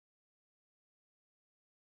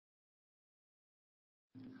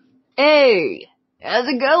Hey, how's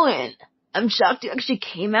it going? I'm shocked you actually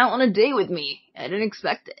came out on a date with me. I didn't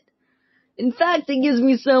expect it. In fact, it gives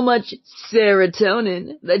me so much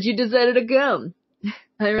serotonin that you decided to come.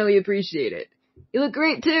 I really appreciate it. You look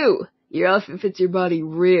great too. Your outfit fits your body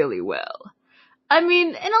really well. I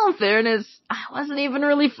mean, in all fairness, I wasn't even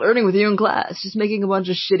really flirting with you in class, just making a bunch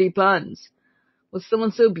of shitty puns. With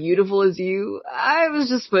someone so beautiful as you, I was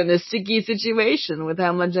just put in a sticky situation with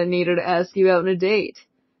how much I needed to ask you out on a date.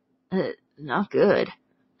 Not good.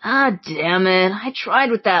 Ah, damn it. I tried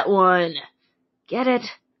with that one. Get it?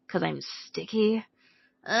 'Cause I'm sticky?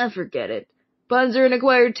 Forget it. Puns are an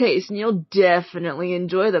acquired taste, and you'll definitely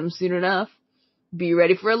enjoy them soon enough. Be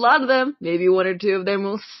ready for a lot of them. Maybe one or two of them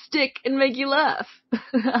will stick and make you laugh.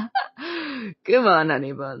 Come on,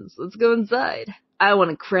 honey buns. Let's go inside. I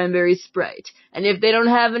want a cranberry Sprite, and if they don't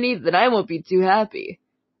have any, then I won't be too happy.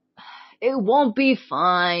 It won't be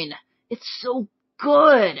fine. It's so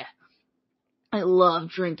good. I love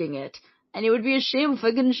drinking it, and it would be a shame if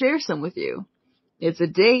I couldn't share some with you. It's a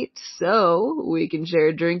date, so we can share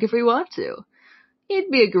a drink if we want to. It'd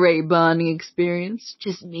be a great bonding experience,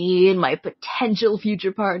 just me and my potential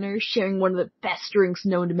future partner sharing one of the best drinks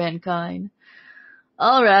known to mankind.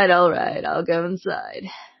 Alright, I'll go inside.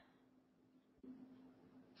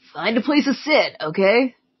 Find a place to sit,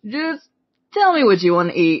 okay? Just tell me what you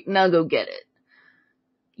want to eat, and I'll go get it.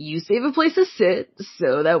 You save a place to sit,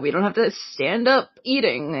 so that we don't have to stand up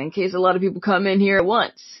eating in case a lot of people come in here at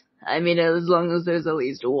once. I mean, as long as there's at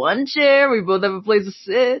least one chair, we both have a place to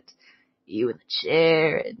sit. You in the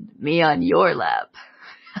chair, and me on your lap.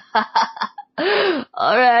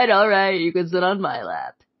 Alright, you can sit on my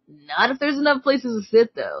lap. Not if there's enough places to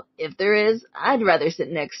sit, though. If there is, I'd rather sit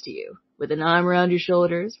next to you, with an arm around your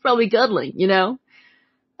shoulders, probably cuddling, you know?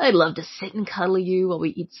 I'd love to sit and cuddle you while we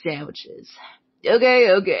eat sandwiches. Okay,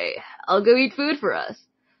 I'll go eat food for us.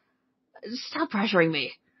 Stop pressuring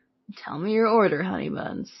me. Tell me your order, honey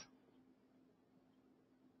buns.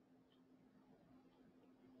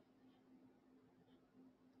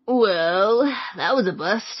 Well, that was a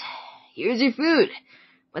bust. Here's your food.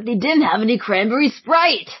 But they didn't have any cranberry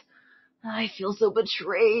Sprite. I feel so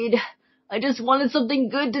betrayed. I just wanted something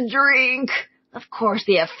good to drink. Of course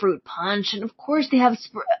they have fruit punch, and of course they have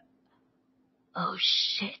Oh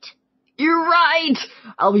shit. You're right!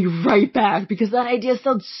 I'll be right back, because that idea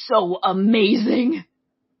sounds so amazing.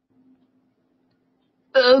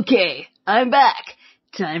 Okay, I'm back.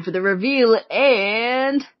 Time for the reveal,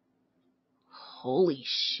 and... Holy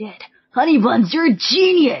shit. Honey buns, you're a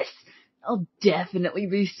genius! I'll definitely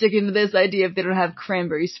be sticking to this idea if they don't have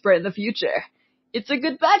cranberry Sprite in the future. It's a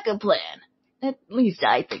good backup plan. At least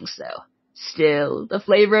I think so. Still, the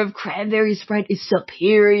flavor of cranberry Sprite is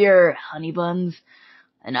superior, honey buns.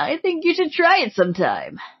 And I think you should try it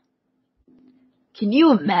sometime. Can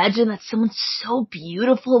you imagine that someone so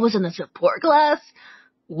beautiful was in the support class?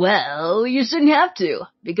 Well, you shouldn't have to,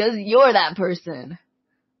 because you're that person.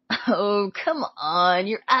 Oh, come on,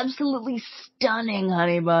 you're absolutely stunning,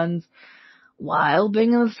 honey buns. While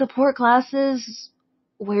being in the support classes,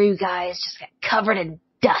 where you guys just get covered in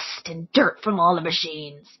dust and dirt from all the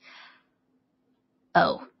machines.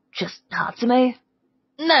 Oh, just Natsume?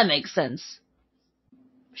 That makes sense.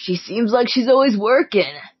 She seems like she's always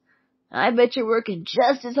working. I bet you're working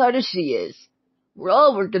just as hard as she is. We're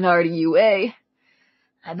all working hard at UA.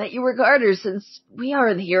 I bet you work harder since we are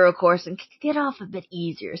in the hero course and can get off a bit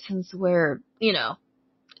easier since we're,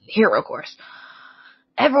 hero course.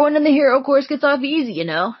 Everyone in the hero course gets off easy, you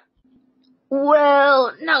know?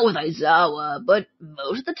 Well, not with Aizawa, but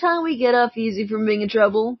most of the time we get off easy from being in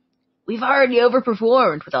trouble. We've already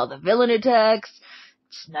overperformed with all the villain attacks.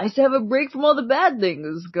 It's nice to have a break from all the bad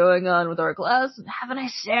things going on with our class and have a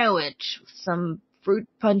nice sandwich with some fruit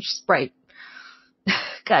punch Sprite.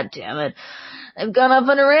 God damn it. I've gone off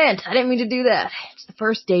on a rant. I didn't mean to do that. It's the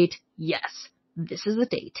first date. Yes, this is a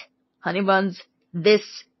date. Honey buns, this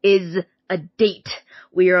is a date.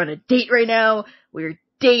 We are on a date right now. We're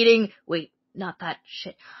dating. Wait, not that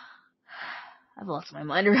shit. I've lost my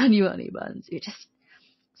mind around you, honey buns. You're just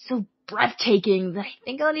so breathtaking that I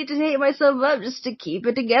think I'll need to date myself up just to keep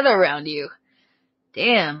it together around you.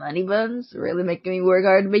 Damn, honey buns, really making me work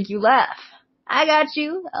hard to make you laugh. I got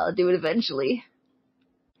you. I'll do it eventually.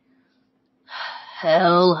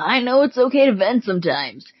 Hell, I know it's okay to vent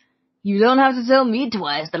sometimes. You don't have to tell me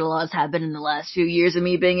twice that a lot's happened in the last few years of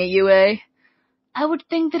me being at UA. I would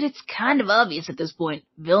think that it's kind of obvious at this point.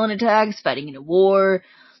 Villain attacks, fighting in a war,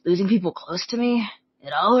 losing people close to me.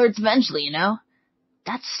 It all hurts eventually, you know?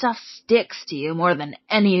 That stuff sticks to you more than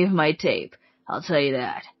any of my tape, I'll tell you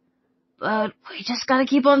that. But we just gotta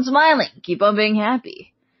keep on smiling, keep on being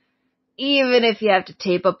happy. Even if you have to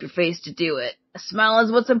tape up your face to do it, a smile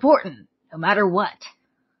is what's important, no matter what.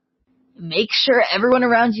 Make sure everyone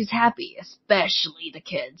around you's happy, especially the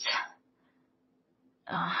kids.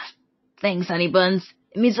 Thanks, honey buns.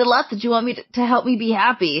 It means a lot that you want me to help me be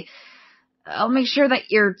happy. I'll make sure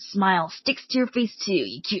that your smile sticks to your face too,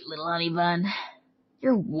 you cute little honey bun.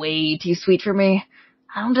 You're way too sweet for me.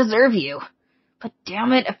 I don't deserve you. But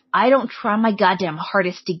damn it, if I don't try my goddamn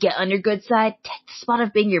hardest to get on your good side, take the spot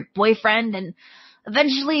of being your boyfriend, and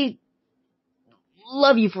eventually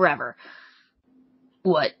love you forever.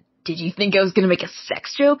 What, did you think I was gonna make a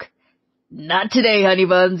sex joke? Not today, honey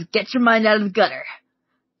buns. Get your mind out of the gutter.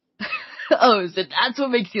 Oh, so that's what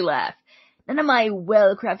makes you laugh. None of my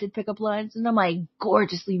well-crafted pickup lines, none of my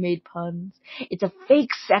gorgeously made puns. It's a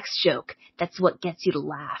fake sex joke. That's what gets you to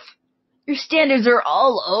laugh. Your standards are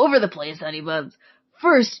all over the place, honey buns.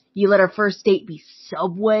 First, you let our first date be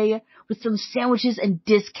Subway with some sandwiches and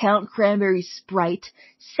discount cranberry Sprite.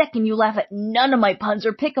 Second, you laugh at none of my puns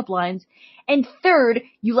or pickup lines. And third,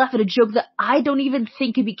 you laugh at a joke that I don't even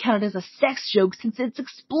think could be counted as a sex joke since it's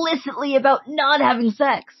explicitly about not having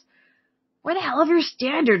sex. Where the hell have your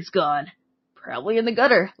standards gone? Probably in the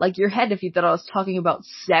gutter, like your head if you thought I was talking about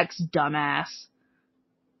sex, dumbass.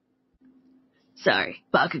 Sorry,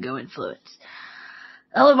 Bakugo influence.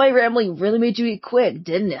 All of my rambling really made you eat quick,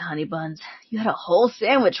 didn't it, honey buns? You had a whole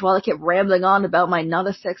sandwich while I kept rambling on about my not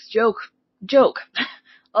a sex joke.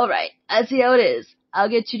 Alright, I see how it is. I'll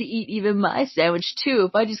get you to eat even my sandwich too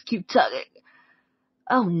if I just keep tugging.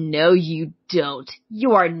 Oh no you don't.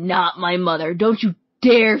 You are not my mother. Don't you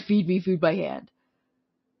dare feed me food by hand.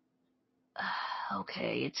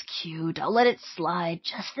 Okay, it's cute. I'll let it slide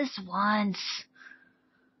just this once.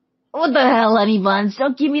 What the hell, honey buns?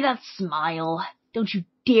 Don't give me that smile. Don't you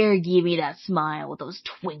dare give me that smile with those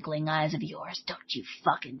twinkling eyes of yours. Don't you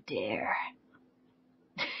fucking dare.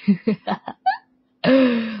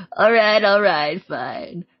 Alright,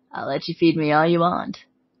 fine. I'll let you feed me all you want.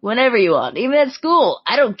 Whenever you want. Even at school.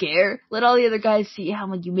 I don't care. Let all the other guys see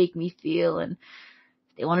how you make me feel, and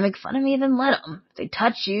if they want to make fun of me, then let them. If they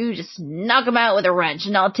touch you, just knock them out with a wrench,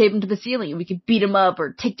 and I'll tape them to the ceiling, and we can beat them up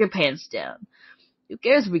or take their pants down. Who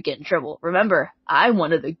cares if we get in trouble? Remember, I'm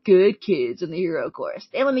one of the good kids in the hero course.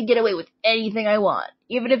 They let me get away with anything I want,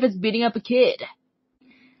 even if it's beating up a kid.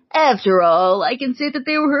 After all, I can say that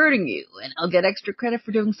they were hurting you, and I'll get extra credit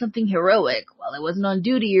for doing something heroic while I wasn't on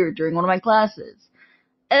duty or during one of my classes.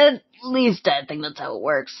 At least I think that's how it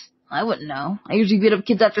works. I wouldn't know. I usually beat up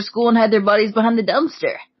kids after school and hide their bodies behind the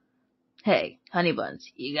dumpster. Hey, honey buns,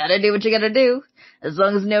 you gotta do what you gotta do. As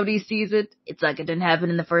long as nobody sees it, it's like it didn't happen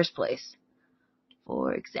in the first place.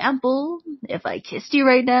 For example, if I kissed you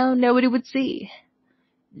right now, nobody would see.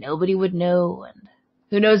 Nobody would know, and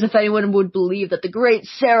who knows if anyone would believe that the great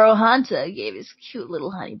Sero Hanta gave his cute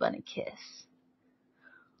little honey bun a kiss.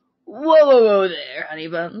 Whoa there, honey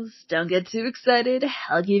buns. Don't get too excited.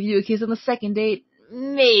 I'll give you a kiss on the second date,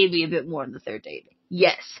 maybe a bit more on the third date.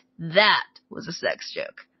 Yes, that was a sex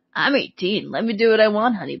joke. I'm 18. Let me do what I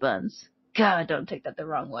want, honey buns. God, don't take that the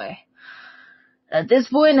wrong way. At this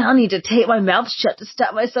point, I'll need to tape my mouth shut to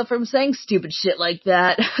stop myself from saying stupid shit like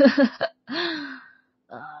that.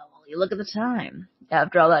 Well, you look at the time.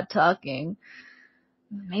 After all that talking,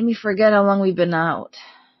 it made me forget how long we've been out.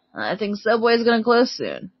 I think Subway's gonna close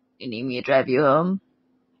soon. You need me to drive you home?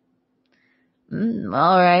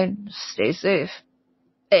 Alright, stay safe.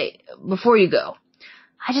 Hey, before you go,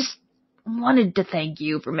 I just wanted to thank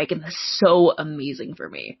you for making this so amazing for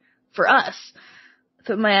me. For us.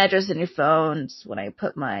 Put my address in your phones when I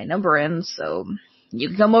put my number in, so you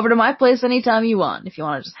can come over to my place anytime you want. If you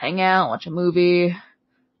want to just hang out, watch a movie,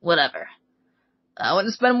 whatever. I want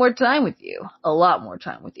to spend more time with you. A lot more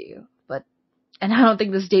time with you. And I don't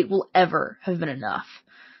think this date will ever have been enough.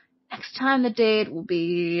 Next time the date will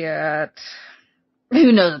be at...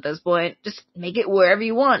 Who knows at this point? Just make it wherever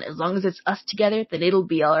you want. As long as it's us together, then it'll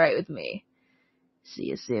be alright with me. See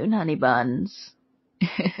you soon, honey buns.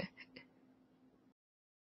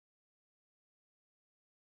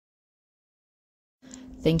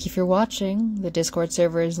 Thank you for watching. The Discord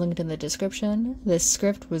server is linked in the description. This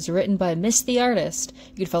script was written by Miss the Artist.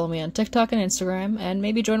 You can follow me on TikTok and Instagram, and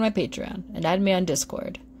maybe join my Patreon, and add me on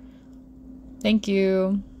Discord. Thank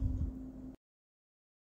you.